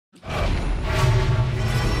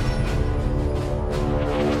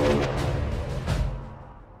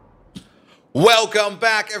Welcome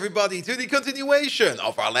back, everybody, to the continuation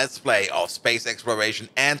of our Let's Play of Space Exploration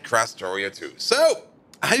and Krastorio 2. So,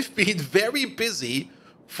 I've been very busy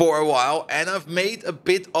for a while, and I've made a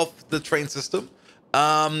bit of the train system.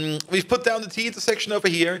 We've put down the T intersection over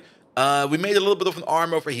here. We made a little bit of an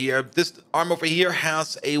arm over here. This arm over here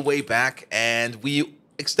has a way back, and we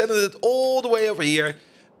extended it all the way over here,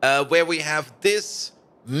 where we have this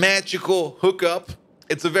magical hookup.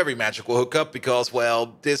 It's a very magical hookup because,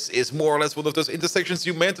 well, this is more or less one of those intersections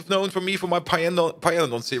you might have known from me from my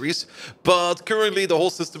Pyanon series. But currently, the whole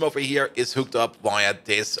system over here is hooked up via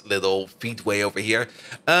this little feedway over here.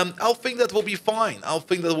 I'll think that will be fine. I'll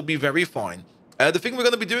think that will be very fine. The thing we're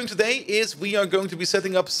going to be doing today is we are going to be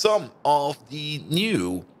setting up some of the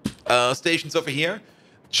new stations over here,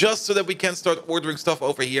 just so that we can start ordering stuff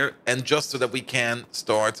over here, and just so that we can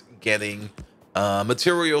start getting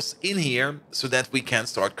materials in here so that we can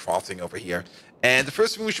start crafting over here. And the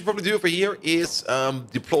first thing we should probably do over here is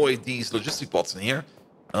deploy these logistic bots in here.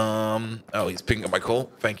 Oh, he's picking up my call.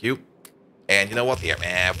 Thank you. And you know what? Here,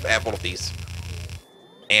 have all of these.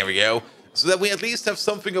 There we go. So that we at least have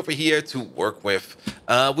something over here to work with.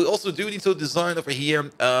 We also do need to design over here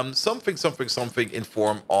something in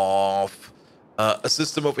form of a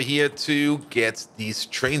system over here to get these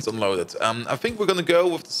trains unloaded. I think we're going to go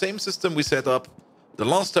with the same system we set up the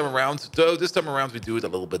last time around, though this time around we do it a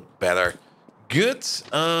little bit better. Good.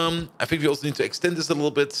 I think we also need to extend this a little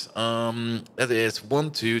bit. That is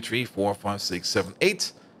 1, 2, 3, 4, 5, 6, 7,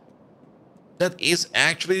 8. That is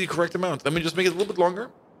actually the correct amount. Let me just make it a little bit longer.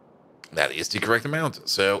 That is the correct amount.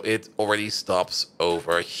 So it already stops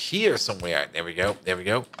over here somewhere. There we go. There we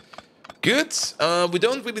go. Good. We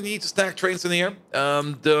don't really need to stack trains in here.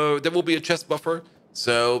 There will be a chest buffer,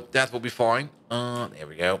 so that will be fine. There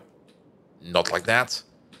we go. Not like that.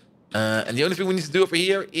 And the only thing we need to do over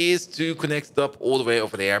here is to connect it up all the way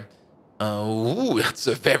over there. Ooh, that's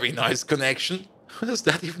a very nice connection. How does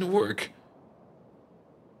that even work?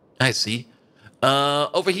 I see.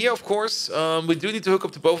 Over here, of course, we do need to hook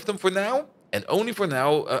up to both of them for now. And only for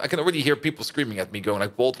now. I can already hear people screaming at me, going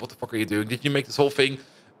like, Walt, what the fuck are you doing? Did you make this whole thing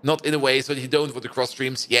not in a way so that you don't want to cross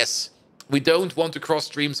streams? Yes, we don't want to cross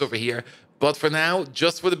streams over here. But for now,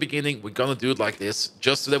 just for the beginning, we're going to do it like this.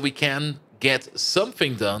 Just so that we can get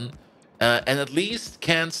something done. And at least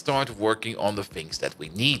can start working on the things that we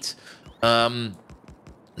need.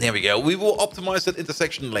 There we go. We will optimize that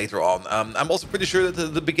intersection later on. I'm also pretty sure that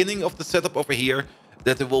at the beginning of the setup over here,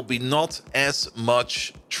 that there will be not as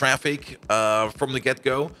much traffic from the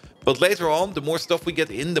get-go. But later on, the more stuff we get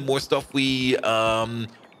in, the more stuff we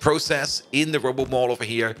process in the robo mall over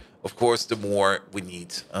here, of course, the more we need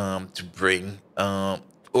to bring,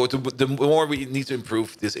 the more we need to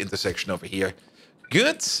improve this intersection over here.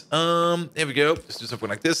 Good. There we go. Let's do something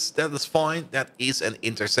like this. That is fine. That is an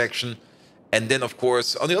intersection. And then, of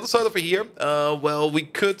course, on the other side over here, well, we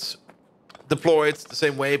could deploy it the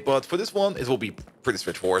same way, but for this one, it will be pretty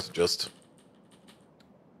straightforward. Just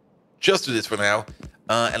do this for now.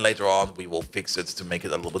 And later on, we will fix it to make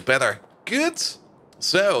it a little bit better. Good.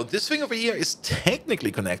 So this thing over here is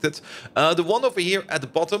technically connected. The one over here at the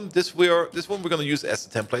bottom, this one we're going to use as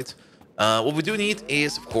the template. What we do need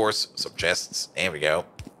is, of course, some chests. There we go.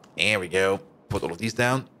 There we go. Put all of these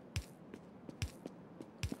down.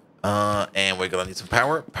 And we're going to need some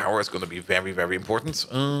power. Power is going to be very, very important.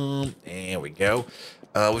 There we go.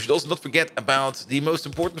 We should also not forget about the most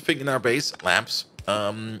important thing in our base, lamps.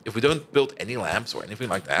 If we don't build any lamps or anything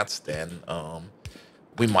like that, then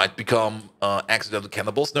we might become accidental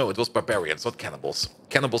cannibals. No, it was barbarians, not cannibals.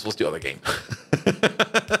 Cannibals was the other game.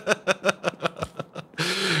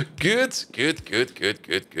 Good.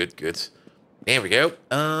 There we go.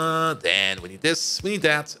 Then we need this. We need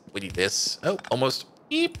that. We need this. Oh, almost.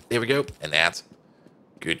 Eep. There we go. And that.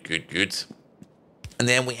 Good. And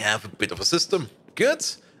then we have a bit of a system. Good.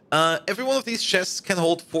 Every one of these chests can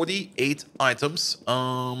hold 48 items.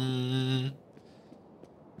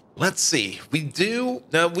 Let's see. We do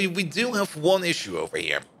have one issue over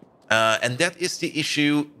here. And that is the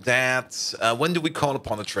issue that when do we call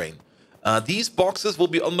upon a train? These boxes will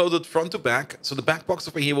be unloaded front to back. So the back box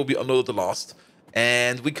over here will be unloaded the last.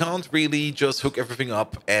 And we can't really just hook everything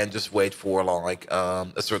up and just wait for like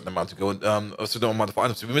a certain amount to go, a certain amount of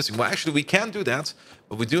items to be missing. Well, actually, we can do that,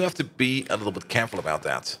 but we do have to be a little bit careful about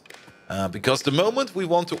that. Because the moment we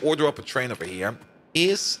want to order up a train over here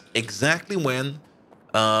is exactly when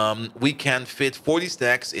we can fit 40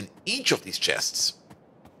 stacks in each of these chests.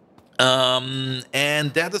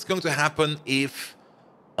 And that is going to happen if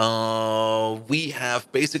we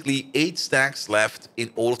have basically 8 stacks left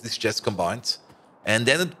in all of these chests combined. And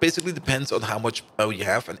then it basically depends on how much you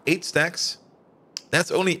have. And 8 stacks That's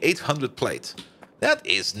only 800 plate. That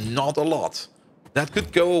is not a lot. That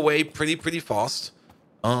could go away pretty fast.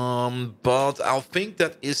 But I think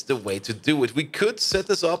that is the way to do it. We could set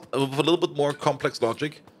this up with a little bit more complex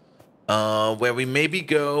logic. Where we maybe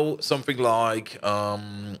go something like,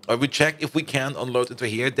 or we check if we can unload into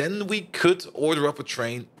here. Then we could order up a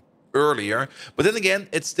train earlier. But then again,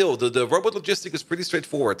 it's still, the robot logistic is pretty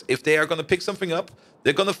straightforward. If they are going to pick something up,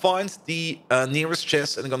 they're going to find the nearest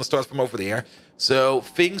chest and they're going to start from over there. So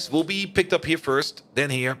things will be picked up here first, then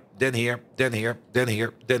here, then here, then here, then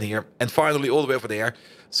here, then here, and finally all the way over there.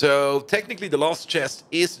 So technically the last chest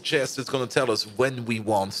is the chest that's going to tell us when we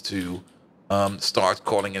want to start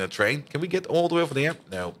calling in a train. Can we get all the way over there?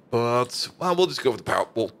 No, but well, we'll just go for the power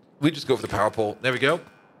pole. We just go for the power pole. There we go.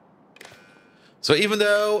 So even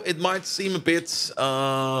though it might seem a bit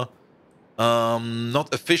not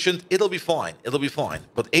efficient, it'll be fine. It'll be fine.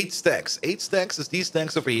 But 8 stacks. 8 stacks is these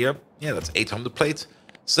stacks over here. Yeah, that's 800 plates.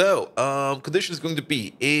 So condition is going to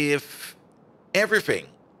be if everything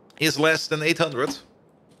is less than 800,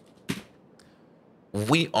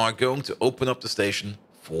 we are going to open up the station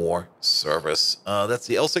for service. That's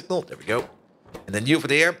the L signal. There we go. And then you over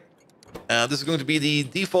there. This is going to be the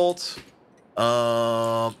default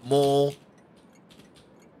mall.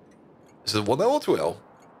 Is it 1L or 2L?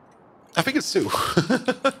 I think it's 2.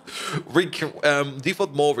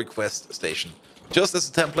 Default mall request station. Just as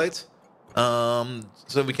a template.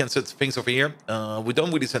 So we can set things over here. We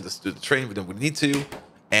don't really send this to the train. We don't really need to.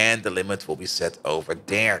 And the limit will be set over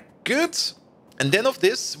there. Good. And then of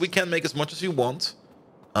this, we can make as much as you want.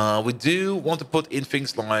 We do want to put in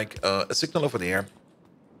things like a signal over there.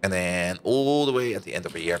 And then all the way at the end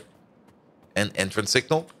over here. An entrance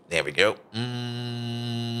signal. There we go.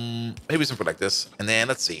 Maybe something like this. And then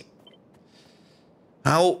let's see.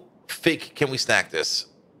 How thick can we stack this?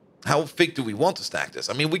 How thick do we want to stack this?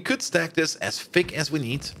 I mean, we could stack this as thick as we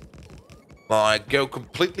need. Like, go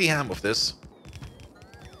completely ham with this.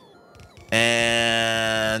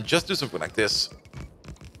 And just do something like this.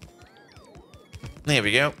 There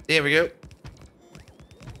we go. There we go.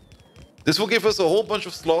 This will give us a whole bunch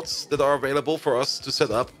of slots that are available for us to set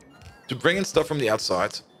up. To bring in stuff from the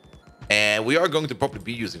outside. And we are going to probably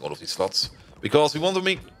be using all of these slots. Because we want to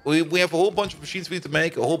make... We have a whole bunch of machines we need to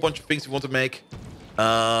make. A whole bunch of things we want to make.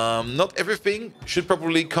 Not everything should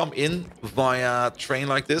probably come in via train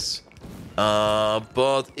like this.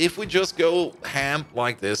 But if we just go ham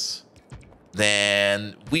like this,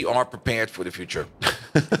 then we are prepared for the future.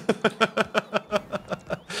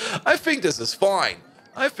 I think this is fine.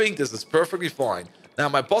 I think this is perfectly fine. Now,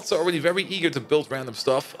 my bots are already very eager to build random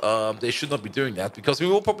stuff. They should not be doing that, because we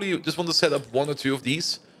will probably just want to set up 1 or 2 of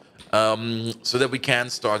these. So that we can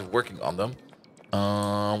start working on them.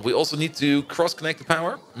 We also need to cross-connect the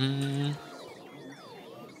power.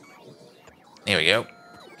 There we go.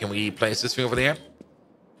 Can we place this thing over there?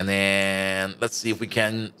 And then let's see if we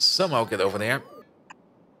can somehow get over there.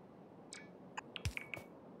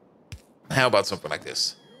 How about something like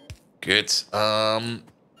this? Good.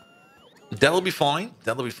 That'll be fine.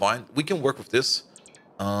 That'll be fine. We can work with this.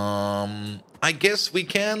 I guess we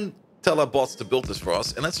can tell our bots to build this for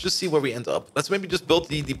us. And let's just see where we end up. Let's maybe just build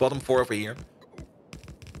the bottom 4 over here.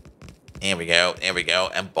 There we go. There we go.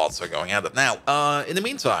 And bots are going at it. Now, in the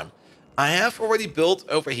meantime, I have already built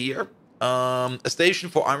over here a station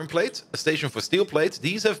for iron plate, a station for steel plate.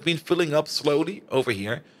 These have been filling up slowly over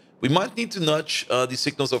here. We might need to nudge these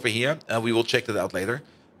signals over here. We will check that out later.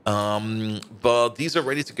 But these are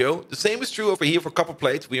ready to go. The same is true over here for copper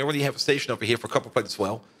plate. We already have a station over here for copper plate as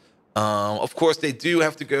well. Of course, they do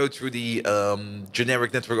have to go through the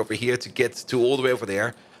generic network over here to get to all the way over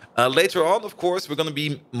there. Later on, of course, we're going to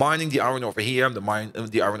be mining the iron over here,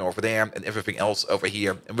 the iron over there, and everything else over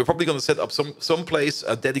here. And we're probably going to set up some place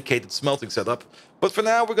a dedicated smelting setup. But for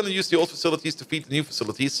now, we're going to use the old facilities to feed the new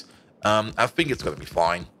facilities. I think it's going to be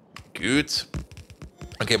fine. Good.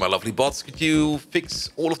 Okay, my lovely bots, could you fix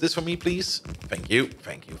all of this for me, please? Thank you,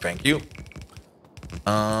 thank you, thank you.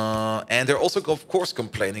 And they're also, of course,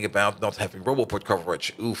 complaining about not having Roboport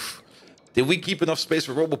coverage. Oof. Did we keep enough space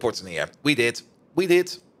for Roboports in the air? We did. We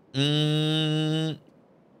did.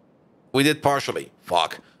 We did partially.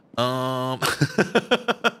 Fuck.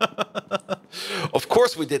 Of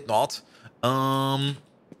course we did not.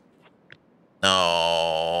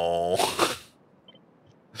 No.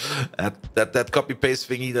 that copy paste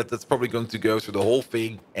thingy, that's probably going to go through the whole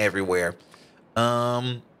thing everywhere.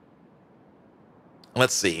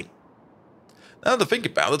 Let's see. Now to think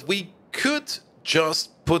about it, we could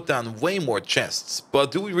just put down way more chests,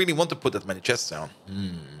 but do we really want to put that many chests down?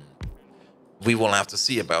 We will have to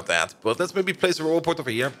see about that. But let's maybe place a roboport over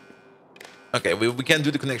here. Okay, we can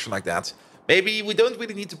do the connection like that. Maybe we don't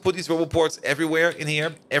really need to put these roboports everywhere in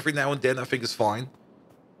here. Every now and then, I think is fine.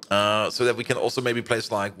 So that we can also maybe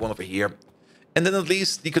place like one over here. And then at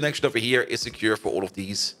least the connection over here is secure for all of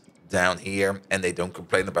these down here. And they don't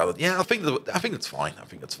complain about it. Yeah, I think that's fine. I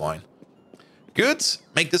think that's fine. Good.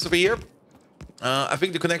 Make this over here. I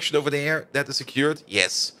think the connection over there, that is secured.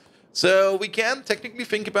 Yes. So we can technically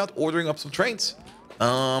think about ordering up some trains.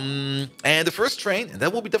 And the first train, and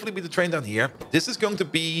that will definitely be the train down here. This is going to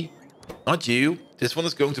be, not you. This one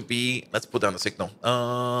is going to be, let's put down the signal.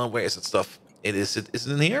 Where is that stuff? Is it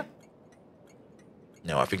in here?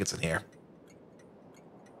 No, I think it's in here.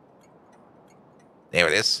 There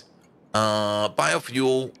it is.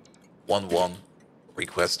 Biofuel 11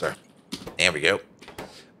 requester. There we go.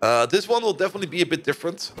 This one will definitely be a bit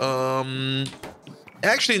different.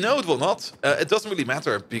 Actually, no, it will not. It doesn't really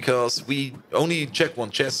matter because we only check one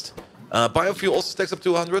chest. Biofuel also stacks up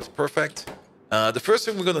to 100. Perfect. The first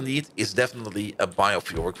thing we're going to need is definitely a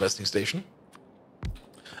biofuel requesting station.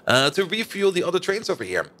 To refuel the other trains over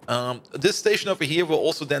here. This station over here will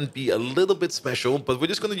also then be a little bit special, but we're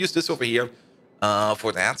just going to use this over here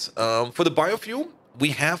for that. For the biofuel, we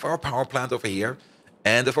have our power plant over here.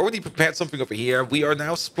 And I've already prepared something over here. We are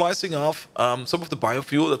now splicing off some of the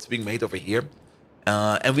biofuel that's being made over here.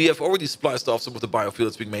 And we have already spliced off some of the biofuel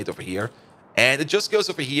that's being made over here. And it just goes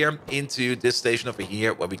over here into this station over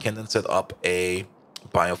here where we can then set up a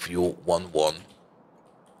biofuel 11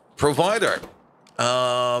 provider.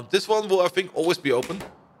 This one will, I think, always be open.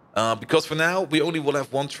 Because for now, we only will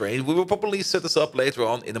have one train. We will probably set this up later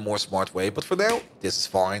on in a more smart way. But for now, this is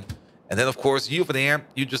fine. And then, of course, you over there,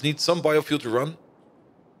 you just need some biofuel to run.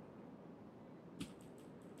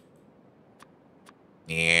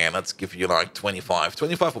 Yeah, let's give you like 25.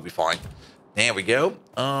 25 will be fine. There we go.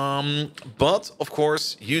 But, of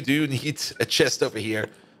course, you do need a chest over here.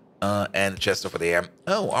 And a chest over there.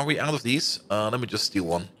 Oh, are we out of these? Let me just steal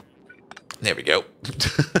one. There we go.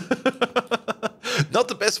 Not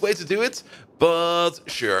the best way to do it, but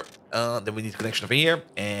sure. Then we need connection over here.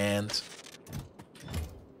 And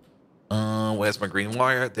where's my green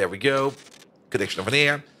wire? There we go. Connection over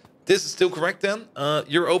there. This is still correct then.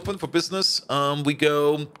 You're open for business. We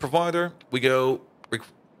go provider. We go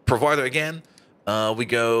provider again. We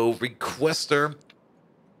go requester.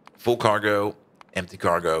 Full cargo. Empty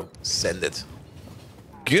cargo. Send it.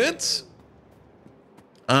 Good.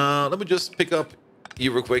 Let me just pick up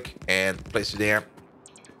you real quick and place you there.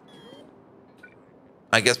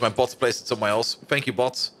 I guess my bots placed it somewhere else. Thank you,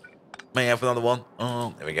 bots. May I have another one?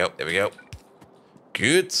 Oh, there we go. There we go.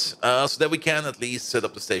 Good. So that we can at least set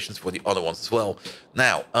up the stations for the other ones as well.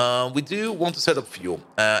 Now, we do want to set up fuel.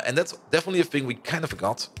 And that's definitely a thing we kind of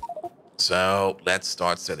forgot. So let's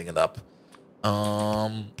start setting it up.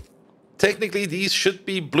 Technically, these should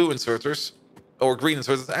be blue inserters. Or green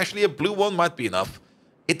inserters. Actually, a blue one might be enough.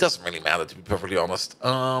 It doesn't really matter, to be perfectly honest.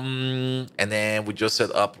 And then we just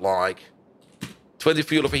set up like 20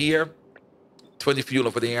 fuel over here, 20 fuel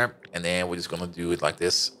over there, and then we're just gonna do it like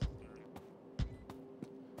this.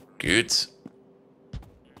 Good.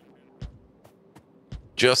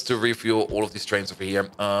 Just to refuel all of these trains over here.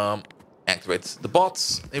 Activate the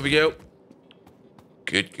bots. There we go.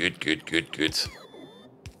 Good, good, good, good, good.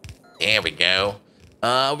 There we go.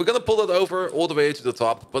 We're gonna pull it over all the way to the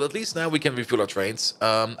top, but at least now we can refuel our trains.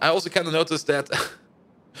 I also kind of noticed that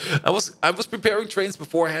I was preparing trains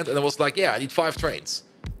beforehand, and I was like, yeah, I need 5 trains.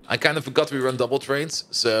 I kind of forgot we run double trains,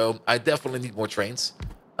 so I definitely need more trains.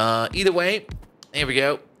 Either way, here we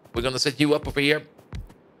go. We're gonna set you up over here.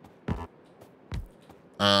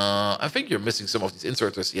 I think you're missing some of these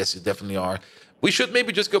inserters. Yes, you definitely are. We should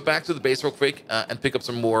maybe just go back to the base real quick and pick up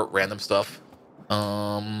some more random stuff.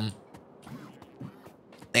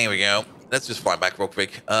 There we go. Let's just fly back real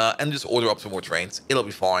quick and just order up some more trains. It'll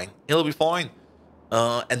be fine. It'll be fine.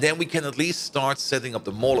 And then we can at least start setting up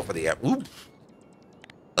the mall over there. Oop.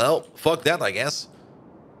 Well, fuck that, I guess.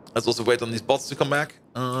 Let's also wait on these bots to come back.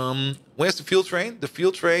 Where's the fuel train? The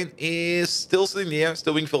fuel train is still sitting there,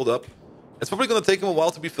 still being filled up. It's probably going to take them a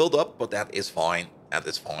while to be filled up, but that is fine. That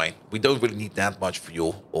is fine. We don't really need that much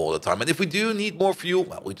fuel all the time. And if we do need more fuel,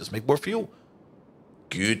 well, we just make more fuel.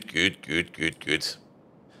 Good, good, good, good, good.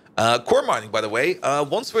 Core mining, by the way.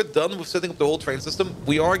 Once we're done with setting up the whole train system,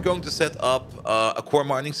 we are going to set up a core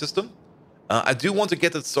mining system. I do want to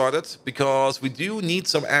get it started because we do need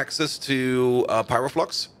some access to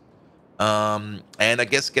pyroflux. And I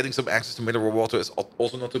guess getting some access to mineral water is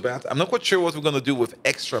also not too bad. I'm not quite sure what we're going to do with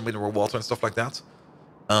extra mineral water and stuff like that.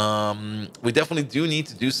 We definitely do need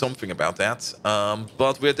to do something about that.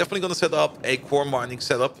 But we're definitely going to set up a core mining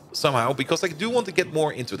setup somehow because I do want to get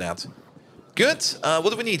more into that. Good. What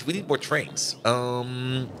do we need? We need more trains.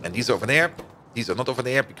 And these are over there. These are not over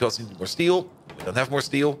there because we need more steel. We don't have more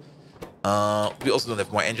steel. We also don't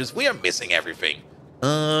have more engines. We are missing everything.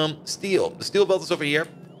 Steel. The steel belt is over here.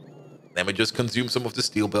 Then we just consume some of the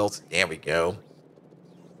steel belts. There we go.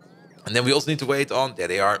 And then we also need to wait on, there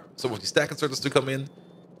they are, some of the stack inserters to come in.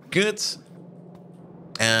 Good.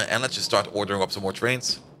 And let's just start ordering up some more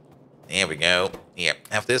trains. There we go. Here,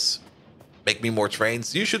 have this. Make me more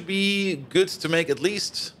trains. You should be good to make at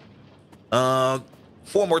least 4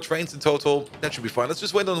 more trains in total. That should be fine. Let's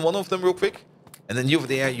just wait on one of them real quick. And then you over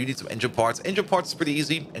there, you need some engine parts. Engine parts is pretty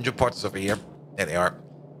easy. Engine parts is over here. There they are.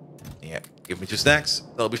 Yeah, give me 2 stacks.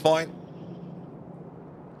 That'll be fine.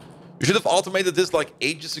 We should have automated this like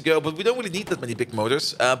ages ago, but we don't really need that many big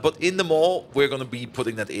motors. But in the mall, we're going to be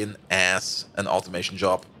putting that in as an automation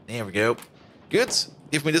job. There we go. Good.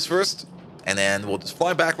 Give me this first. And then we'll just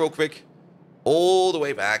fly back real quick. All the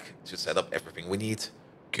way back to set up everything we need.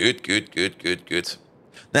 Good, good, good, good, good.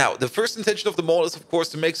 Now, the first intention of the mall is, of course,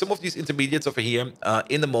 to make some of these intermediates over here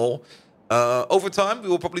in the mall. Over time, we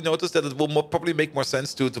will probably notice that it will probably make more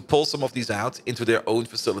sense to pull some of these out into their own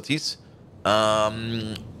facilities.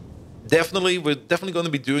 Definitely, we're definitely going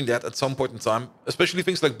to be doing that at some point in time. Especially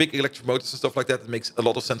things like big electric motors and stuff like that. It makes a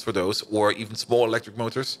lot of sense for those. Or even small electric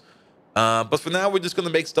motors. But for now, we're just going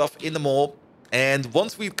to make stuff in the mall. And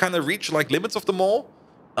once we kind of reach like limits of the mall,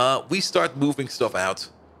 we start moving stuff out.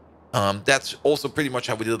 That's also pretty much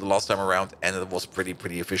how we did it the last time around, and it was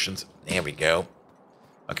pretty efficient. There we go.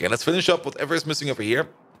 Okay, let's finish up whatever is missing over here.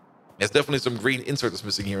 There's definitely some green inserters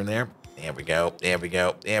missing here and there. There we go. There we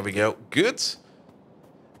go. There we go. Good.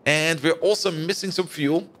 And we're also missing some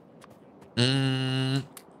fuel. There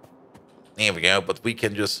we go. But we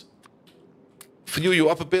can just fuel you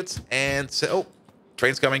up a bit and say, oh.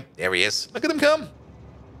 Train's coming. There he is. Look at him come.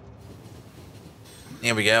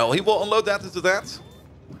 There we go. He will unload that into that.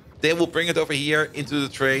 Then we'll bring it over here into the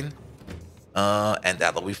train. And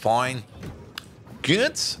that'll be fine.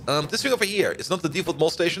 Good. This thing over here is not the default mall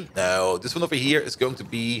station. No, this one over here is going to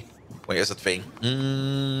be... Where is that thing?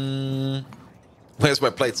 Where's my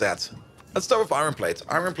plates at? Let's start with iron plate.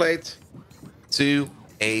 Iron plate. 2,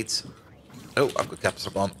 8. Oh, I've got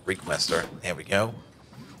capacitor on. Requester. There we go.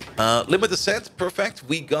 Limit the set, perfect.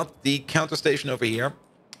 We got the counter station over here.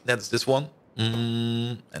 That is this one.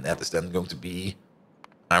 And that is then going to be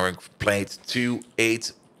iron plate 2,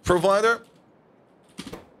 8 provider.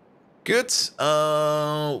 Good.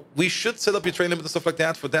 We should set up your train limit and stuff like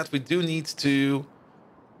that. For that, we do need to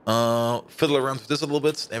fiddle around with this a little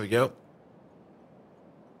bit. There we go.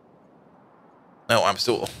 No, I'm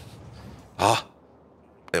still... Ah.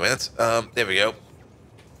 Wait a minute. There we go.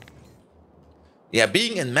 Yeah,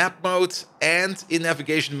 being in map mode and in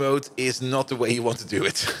navigation mode is not the way you want to do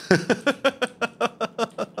it.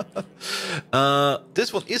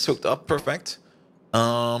 This one is hooked up, perfect.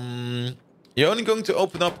 You're only going to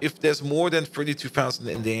open up if there's more than 32,000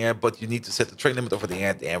 in there, but you need to set the train limit over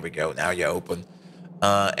there. There we go, now you're open.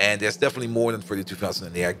 And there's definitely more than 32,000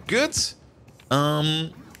 in there. Good.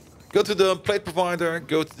 Go to the plate provider,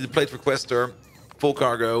 go to the plate requester, full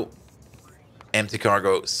cargo, empty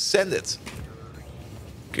cargo, send it.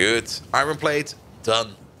 Good. Iron plate,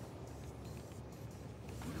 done.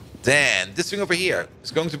 Then, this thing over here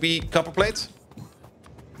is going to be copper plate.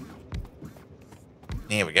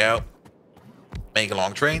 Here we go. Make a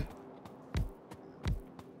long train.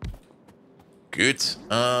 Good.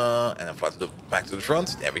 And then fly back to the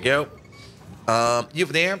front. There we go. You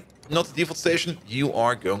over there, not the default station. You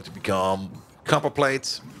are going to become copper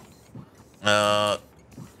plate. 2,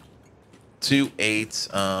 8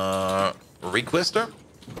 requester.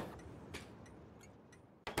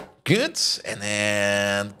 Good. And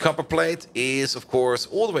then copper plate is, of course,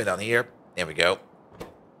 all the way down here. There we go.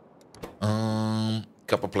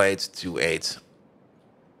 Copper plate 2, 8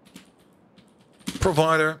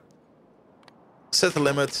 provider. Set the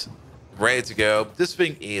limit. Ready to go. This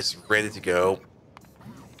thing is ready to go.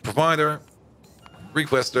 Provider.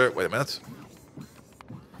 Requester. Wait a minute.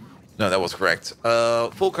 No, that was correct.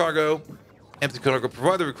 Full cargo. Empty cargo.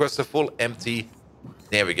 Provider requester. Full empty.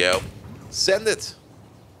 There we go. Send it.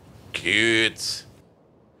 Good.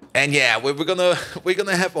 And yeah, we're gonna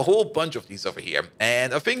have a whole bunch of these over here.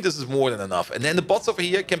 And I think this is more than enough. And then the bots over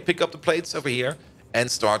here can pick up the plates over here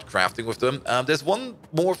and start crafting with them. There's one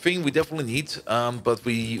more thing we definitely need, but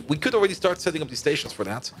we could already start setting up these stations for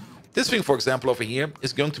that. This thing, for example, over here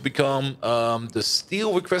is going to become the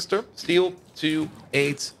steel requester. Steel 2,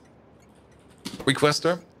 8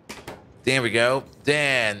 requester. There we go.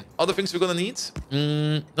 Then other things we're gonna need.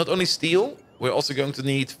 Not only steel, we're also going to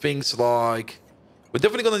need things like... We're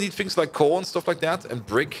definitely gonna need things like coal and stuff like that, and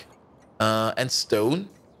brick. And stone.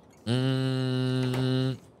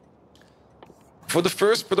 For the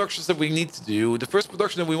first productions that we need to do, the first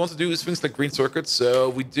production that we want to do is things like green circuits. So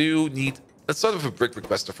we do need... Let's start with a brick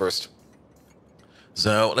requester first.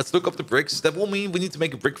 So let's look up the bricks. That will mean we need to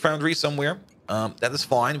make a brick foundry somewhere. That is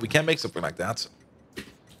fine. We can make something like that.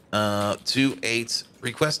 2.8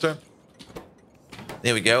 requester.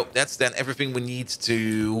 There we go. That's then everything we need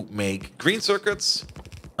to make green circuits.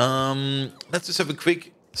 Let's just have a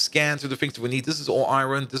quick scan to the things that we need. This is all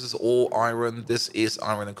iron. This is all iron. This is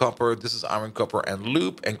iron and copper. This is iron, copper, and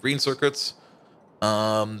loop and green circuits.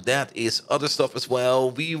 That is other stuff as well.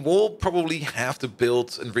 We will probably have to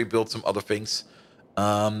build and rebuild some other things.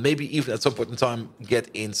 Maybe even at some point in time get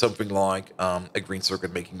in something like a green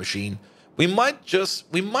circuit making machine. We might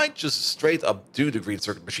just straight up do the green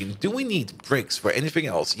circuit machine. Do we need bricks for anything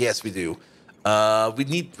else? Yes, we do. We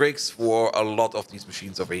need bricks for a lot of these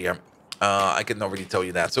machines over here. I can already tell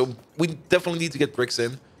you that. So we definitely need to get bricks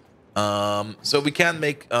in. So we can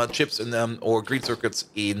make chips in them or green circuits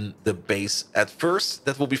in the base at first.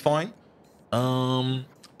 That will be fine.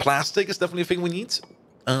 Plastic is definitely a thing we need.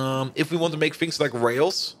 If we want to make things like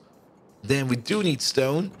rails, then we do need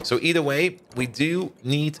stone. So either way, we do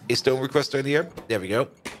need a stone requester in here. There we go.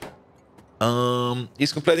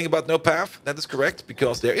 He's complaining about no path. That is correct,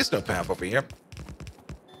 because there is no path over here.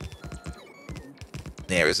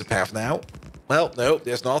 There is a path now. Well, no,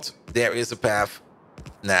 there's not. There is a path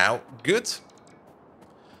now. Good.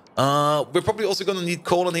 We're probably also going to need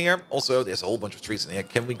coal in here. Also, there's a whole bunch of trees in here.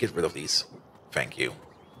 Can we get rid of these? Thank you.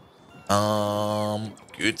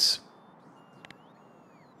 Good.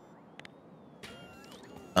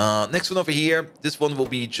 Next one over here. This one will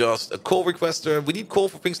be just a coal requester. We need coal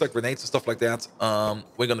for things like grenades and stuff like that.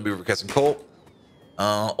 We're going to be requesting coal.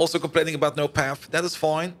 Also complaining about no path. That is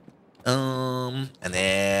fine. And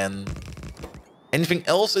then anything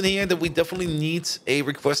else in here that we definitely need a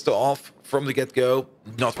requester of from the get-go?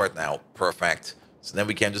 Not right now. Perfect. So then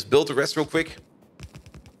we can just build the rest real quick.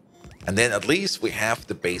 And then at least we have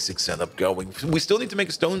the basic setup going. We still need to make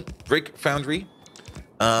a stone brick foundry.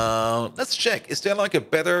 Let's check. Is there like a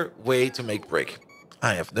better way to make brick?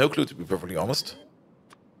 I have no clue, to be perfectly honest.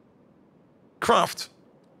 Craft.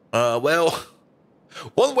 Well,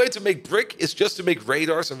 one way to make brick is just to make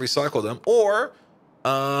radars and recycle them. Or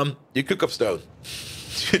you cook up stone.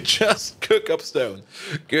 You just cook up stone.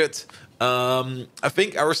 Good. I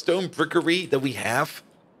think our stone brickery that we have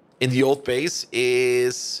in the old base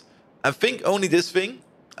is, I think, only this thing.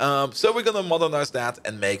 So we're going to modernize that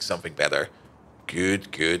and make something better.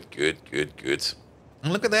 Good, good, good, good, good.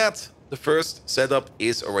 And look at that. The first setup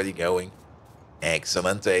is already going.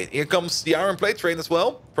 Excellent. Here comes the iron plate train as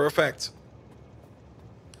well. Perfect.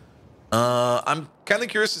 I'm kind of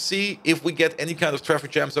curious to see if we get any kind of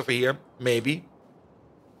traffic jams over here. Maybe.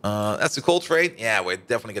 That's the coal train. Yeah, we're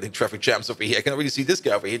definitely getting traffic jams over here. I can already see this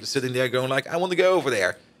guy over here just sitting there going like, I want to go over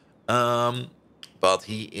there. But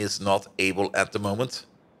he is not able at the moment.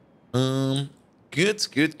 Good,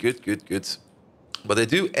 good, good, good, good. But I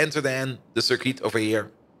do enter then the circuit over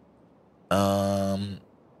here. And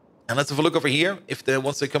let's have a look over here. If they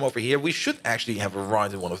once they come over here, we should actually have a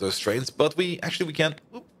ride in one of those trains. But we can.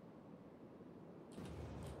 Oop.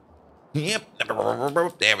 Yep.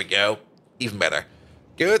 There we go. Even better.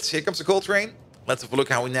 Good. Here comes the coal train. Let's have a look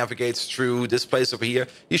how he navigates through this place over here.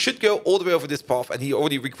 He should go all the way over this path. And he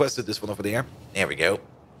already requested this one over there. There we go.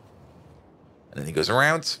 And then he goes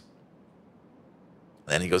around.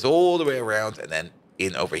 And then he goes all the way around. And then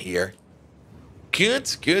in over here.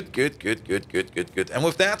 Good, good, good, good, good, good, good, good. And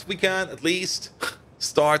with that, we can at least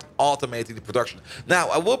start automating the production. Now,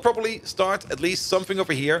 I will probably start at least something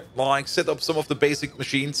over here, like set up some of the basic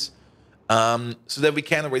machines, so that we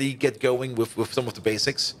can already get going with some of the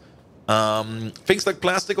basics. Things like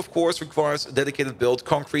plastic, of course, requires a dedicated build.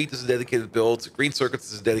 Concrete is a dedicated build. Green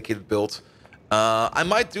circuits is a dedicated build. I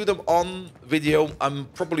might do them on video. I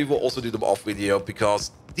probably will also do them off video,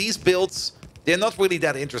 because these builds, they're not really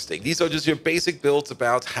that interesting. These are just your basic builds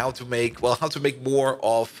about how to make, well, how to make more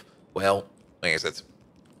of, well, where is it?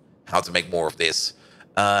 How to make more of this.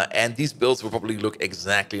 And these builds will probably look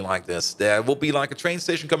exactly like this. There will be like a train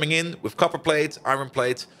station coming in with copper plate, iron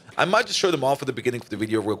plate. I might just show them off at the beginning of the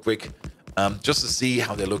video real quick, just to see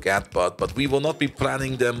how they look at, but we will not be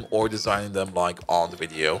planning them or designing them like on the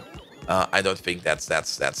video. I don't think that's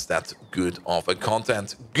that good of a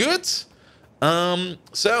content. Good.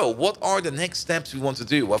 So what are the next steps we want to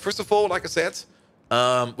do? Well, first of all, like I said,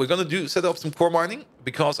 we're going to set up some core mining,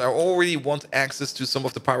 because I already want access to some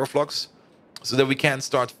of the power flux, so that we can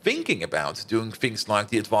start thinking about doing things like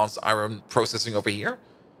the advanced iron processing over here.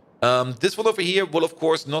 This one over here will, of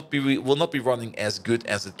course, not be running as good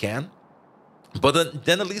as it can. But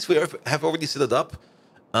then at least we have already set it up.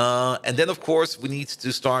 And then, of course, we need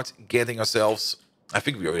to start getting ourselves... I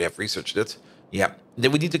think we already have researched it. Yeah.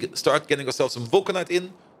 Then we need to start getting ourselves some vulcanite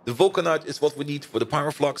in. The vulcanite is what we need for the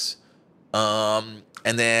pyroflux.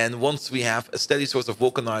 And then once we have a steady source of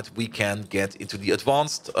vulcanite, we can get into the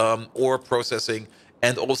advanced ore processing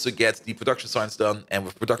and also get the production science done. And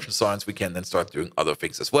with production science, we can then start doing other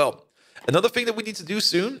things as well. Another thing that we need to do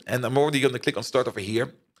soon, and I'm already going to click on start over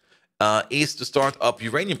here, is to start up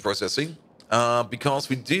uranium processing. Because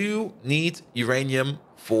we do need uranium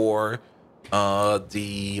for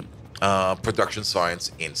the production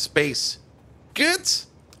science in space. Good.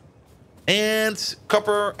 And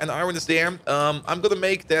copper and iron is there. I'm gonna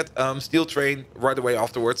make that steel train right away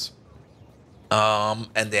afterwards.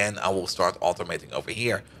 And then I will start automating over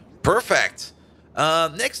here. Perfect.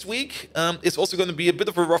 Next week is also going to be a bit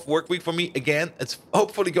of a rough work week for me. Again, it's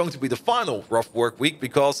hopefully going to be the final rough work week,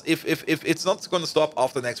 because if it's not going to stop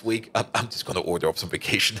after next week, I'm just going to order up some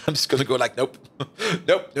vacation. I'm just going to go like, nope,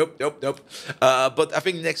 nope. But I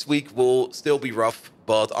think next week will still be rough,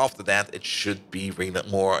 but after that, it should be really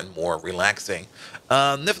more and more relaxing.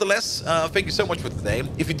 Nevertheless, thank you so much for today.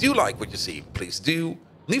 If you do like what you see, please do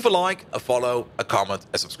leave a like, a follow, a comment,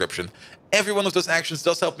 a subscription. Every one of those actions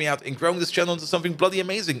does help me out in growing this channel into something bloody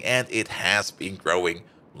amazing, and it has been growing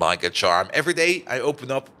like a charm. Every day I open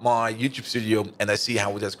up my YouTube studio and I see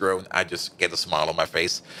how it has grown. I just get a smile on my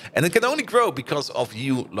face, and it can only grow because of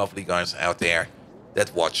you lovely guys out there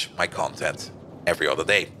that watch my content every other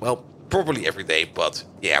day. Well, probably every day, but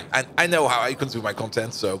yeah, I know how I consume my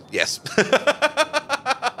content, so yes.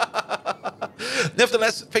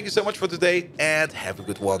 Nevertheless, thank you so much for today, and have a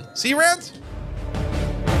good one. See you around!